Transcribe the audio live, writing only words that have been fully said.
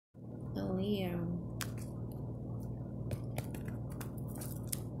Leo.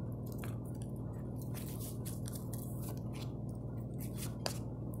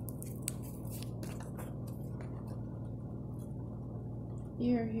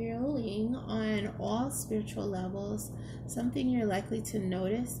 You're healing on all spiritual levels, something you're likely to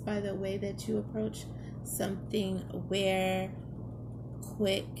notice by the way that you approach something where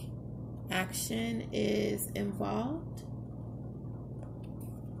quick action is involved.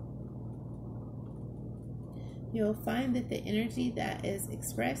 You'll find that the energy that is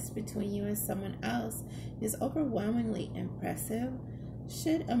expressed between you and someone else is overwhelmingly impressive.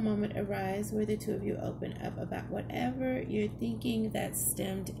 Should a moment arise where the two of you open up about whatever you're thinking that's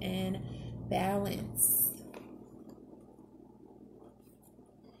stemmed in balance,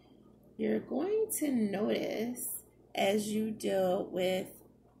 you're going to notice as you deal with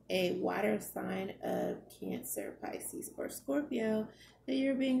a water sign of Cancer, Pisces, or Scorpio that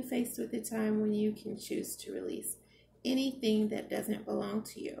you're being faced with a time when you can choose to release anything that doesn't belong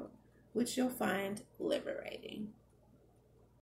to you, which you'll find liberating.